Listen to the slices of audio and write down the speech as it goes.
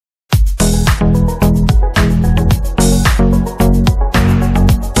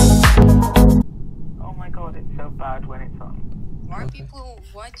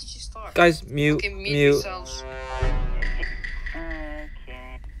did you start? Guys, mute. Okay, mute Mute. yourselves.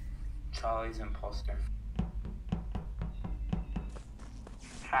 Okay. Charlie's imposter.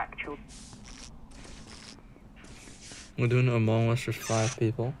 Factual. We're doing Among Us with 5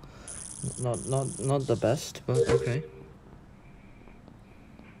 people. Not the best, but okay.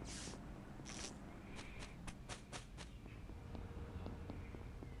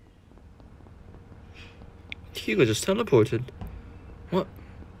 Hugo just teleported. What?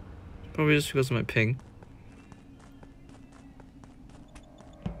 Probably just because of my ping.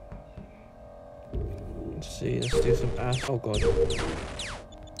 Let's see, let's do some oh god.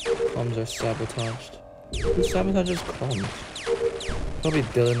 Comms are sabotaged. Who sabotages comms? Probably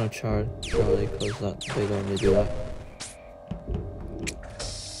Dylan or Charlie, because they normally do that.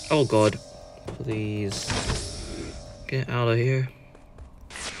 Oh god. Please. Get out of here.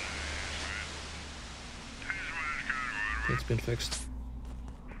 It's been fixed.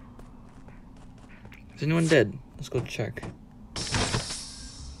 Is anyone dead? Let's go check.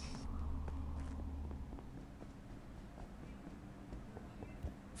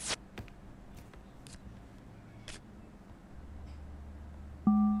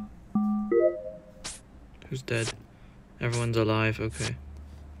 Who's dead? Everyone's alive, okay.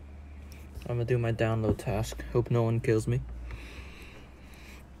 I'm gonna do my download task. Hope no one kills me.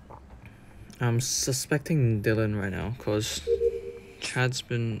 I'm suspecting Dylan right now, cause Chad's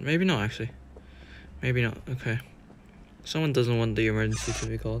been... Maybe not, actually. Maybe not, okay. Someone doesn't want the emergency to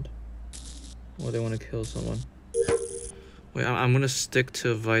be called. Or they want to kill someone. Wait, I'm gonna stick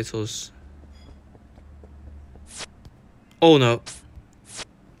to vitals. Oh no.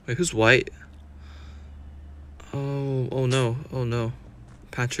 Wait, who's white? Oh no, oh no.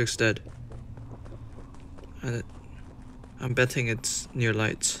 Patrick's dead. I'm betting it's near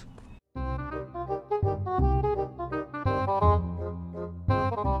lights.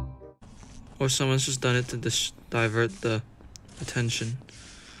 Or someone's just done it to divert the attention.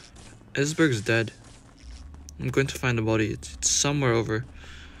 Isberg's dead. I'm going to find the body. It's somewhere over.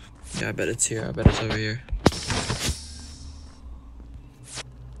 Yeah, I bet it's here. I bet it's over here.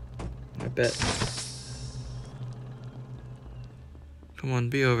 I bet. Come on,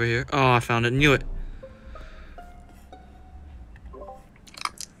 be over here. Oh, I found it. Knew it.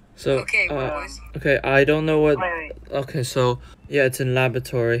 So, Okay, boys. okay, I don't know what... Wait. Okay, so, yeah, it's in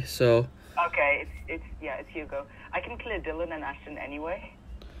laboratory, so... Okay, it's Hugo. I can clear Dylan and Ashton anyway.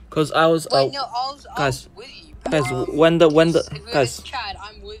 Cause I was... Wait, no, I was guys, with you. guys, when the If guys, it's Chad,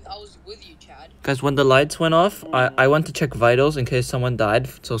 I was with you, Chad. guys, when the lights went off, I went to check vitals in case someone died.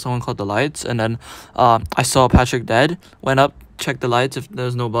 So someone called the lights, and then I saw Patrick dead. Went up, checked the lights. If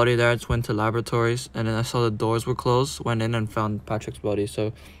there's nobody there, I just went to laboratories, and then I saw the doors were closed. Went in and found Patrick's body.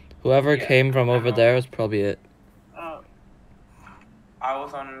 So whoever came from over there is probably it. I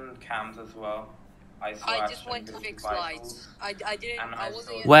was on cams as well. I just went to fix lights. I didn't. I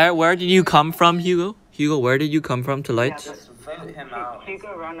wasn't. Where did you come from, Hugo? Hugo, where did you come from to lights? Just vote him out.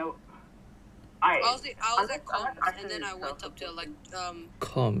 Hugo ran out. I was at comms, and then I went up to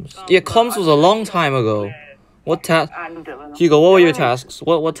Comms. Yeah, comms was a long time ago. What task? And Dylan. Hugo, what were your tasks?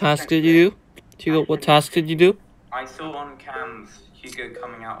 What task did you do? Hugo, what task did you do? I saw on cams Hugo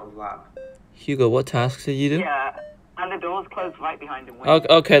coming out of lab. Hugo, what tasks did you do? Yeah, and the door's closed right behind him.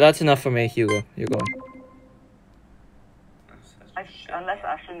 Okay, that's enough for me, Hugo. You're going. Unless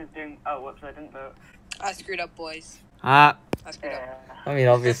Ashton is doing... Oh, whoops, I didn't vote. I screwed up, boys. Ah, I screwed up. I mean,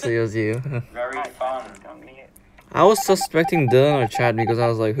 obviously it was you. Very fun. I was suspecting Dylan or Chad because I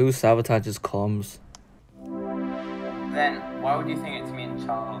was like, who sabotages comms? Then, why would you think it's me and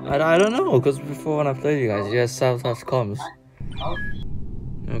Charlie? I don't know, because before when I played you guys sabotage comms.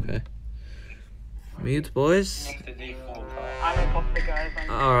 Okay. Mute, boys. Next to D4 I'm imposter, guys.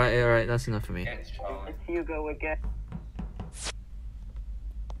 Alright, that's enough for me. It's Charlie. It's Hugo again.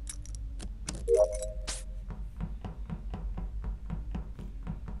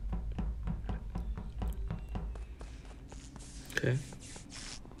 Okay.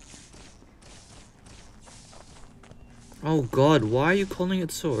 Oh god, why are you calling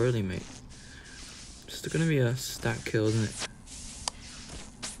it so early, mate? It's gonna be a stack kill, isn't it?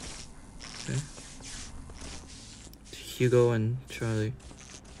 Okay. Hugo and Charlie.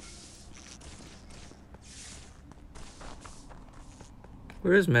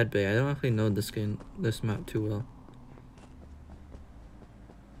 Where is Medbay? I don't actually know this map too well.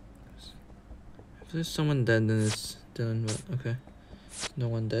 If there's someone dead, then it's Dylan, but okay. No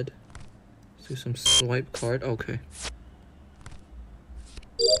one dead. Let's do some swipe card. Okay.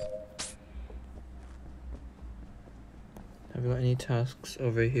 Have you got any tasks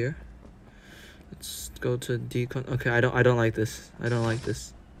over here? Let's go to decon. Okay, I don't like this. I don't like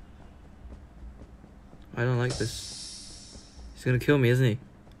this. I don't like this. He's gonna kill me, isn't he?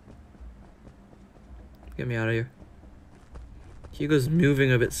 Get me out of here. Hugo's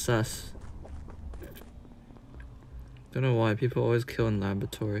moving a bit sus. Don't know why people always kill in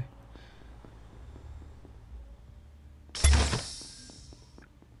laboratory.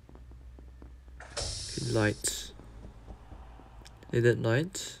 Lights. They did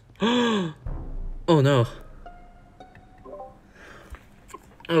lights. Oh no.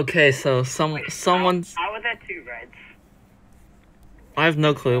 Okay, so someone's. How are there two reds? I have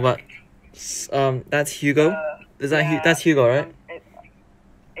no clue, but that's Hugo. Is that that's Hugo, right?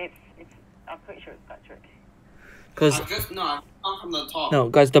 It's. I'm pretty sure it's Patrick. Cause I'm from the top. no,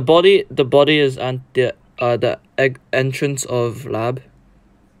 guys, the body is at the entrance of lab.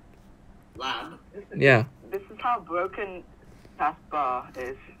 Lab. Yeah. This is how broken taskbar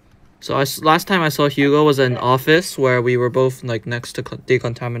is. So last time I saw Hugo was in office where we were both like next to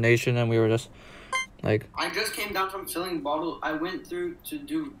decontamination and we were just like. I just came down from filling bottles. I went through to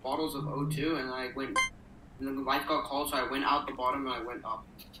do bottles of O2 and I went. And then the light got called, so I went out the bottom and I went up.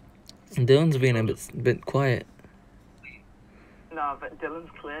 Dylan's being a bit quiet. No, but Dylan's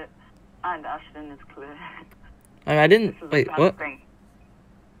clear, and Ashton is clear. I didn't wait. What? Thing.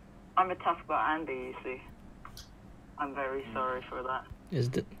 I'm a taskbar Andy, you see. I'm very sorry for that. Is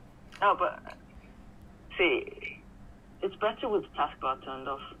the No, but see, it's better with taskbar turned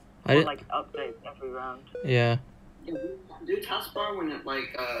off. I Or, didn't. like updates every round. Yeah. Do taskbar when it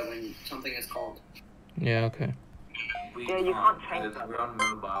when something is called. Yeah. Okay. Yeah, you can't change that. We're on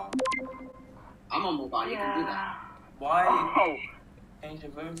mobile. I'm on mobile. You can do that. Why Oh, change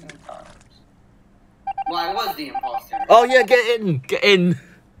your voting times? Well, I was the imposter. Oh yeah, get in.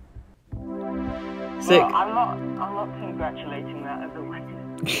 Sick. well, I'm not congratulating that as a win.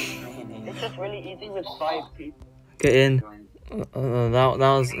 It's just really easy with 5 people. Get in.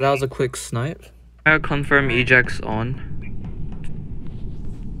 That was a quick snipe. I confirm ejects on.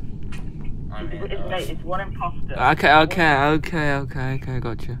 It's one imposter. Okay,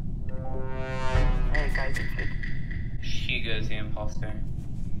 gotcha. Hey guys, it's Hugo's the imposter.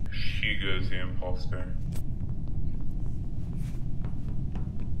 Hugo's the imposter.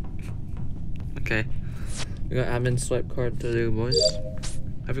 Okay. We got admin swipe card to do, boys.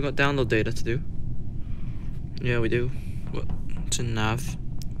 Have we got download data to do? Yeah, we do. What? It's in nav.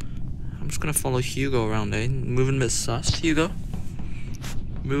 I'm just gonna follow Hugo around, eh? Moving a bit sus, Hugo.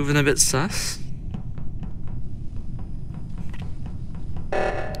 Moving a bit sus.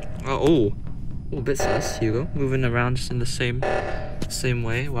 Oh, a bit sus, Hugo. Moving around just in the same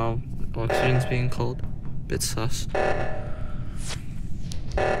way while oxygen's being called. Bit sus.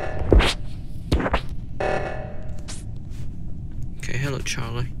 Okay, hello,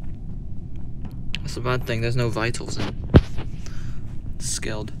 Charlie. That's a bad thing. There's no vitals in.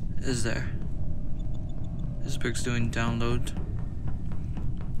 Skilled is there. Isberg's doing download.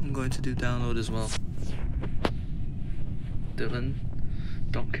 I'm going to do download as well. Dylan,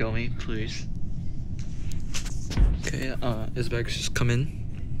 don't kill me, please. Okay, Isberg's just come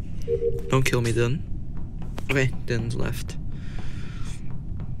in. Don't kill me, Dylan. Okay, Dylan's left.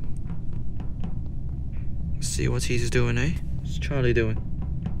 Let's see what he's doing, eh? What's Charlie doing?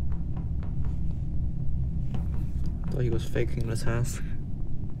 Thought he was faking the task.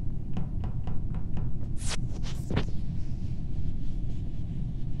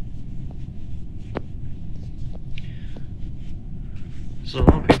 There's a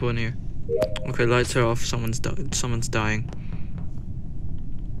lot of people in here. Okay, lights are off. Someone's dying.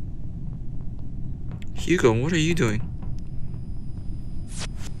 Hugo, what are you doing?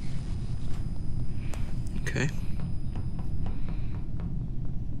 Okay.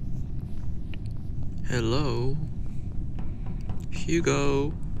 Hello,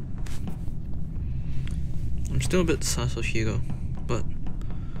 Hugo. I'm still a bit sus of Hugo, but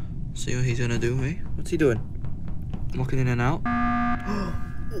see what he's gonna do, eh? What's he doing? Walking in and out.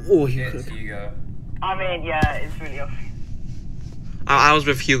 Oh, It's Hugo. I mean, yeah, it's really off. I was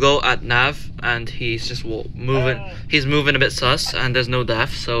with Hugo at Nav, and he's just moving. He's moving a bit sus, and there's no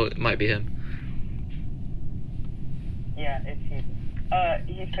death, so it might be him. Yeah, it's Hugo.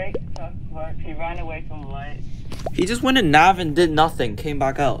 He faked taskbar. He ran away from light. He just went in Nav and did nothing, came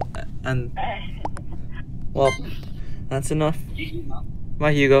back out, and well, that's enough.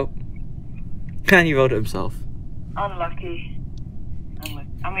 Bye, Hugo. And he voted himself. Unlucky.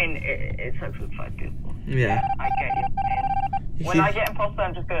 I mean, it's hopefully 5 people. Yeah. I get you. When I get imposter,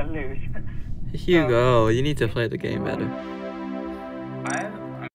 I'm just gonna lose. Hugo, you need to play the game better.